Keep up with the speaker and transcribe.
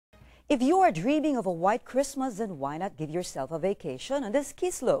If you are dreaming of a white Christmas, then why not give yourself a vacation on the ski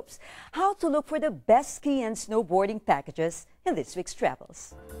slopes? How to look for the best ski and snowboarding packages in this week's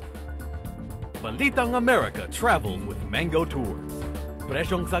travels. Balitang America travels with Mango Tours.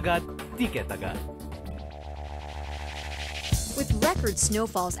 Presyong sagad, tiket agad. With record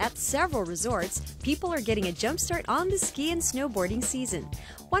snowfalls at several resorts, people are getting a jumpstart on the ski and snowboarding season.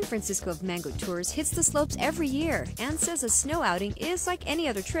 Juan Francisco of Mango Tours hits the slopes every year and says a snow outing is like any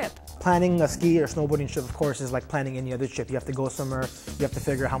other trip. Planning a ski or snowboarding trip, of course, is like planning any other trip. You have to go somewhere, you have to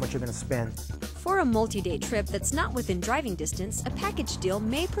figure out how much you're going to spend. For a multi-day trip that's not within driving distance, a package deal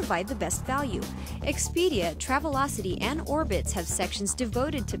may provide the best value. Expedia, Travelocity, and Orbitz have sections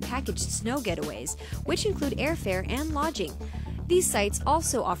devoted to packaged snow getaways, which include airfare and lodging. These sites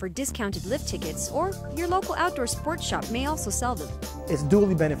also offer discounted lift tickets, or your local outdoor sports shop may also sell them. It's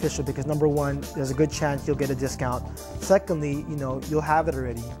dually beneficial because number one, there's a good chance you'll get a discount. Secondly, you'll have it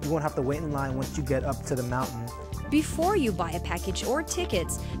already. You won't have to wait in line once you get up to the mountain. Before you buy a package or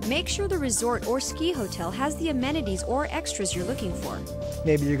tickets, make sure the resort or ski hotel has the amenities or extras you're looking for.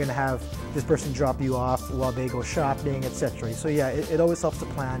 Maybe you're going to have this person drop you off while they go shopping, etc. So yeah, it always helps to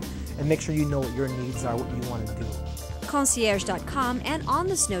plan and make sure you know what your needs are, what you want to do. Concierge.com and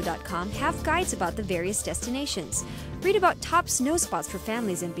OnTheSnow.com have guides about the various destinations. Read about top snow spots for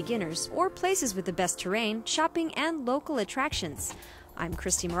families and beginners, or places with the best terrain, shopping, and local attractions. I'm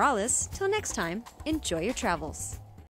Christy Morales. Till next time, enjoy your travels.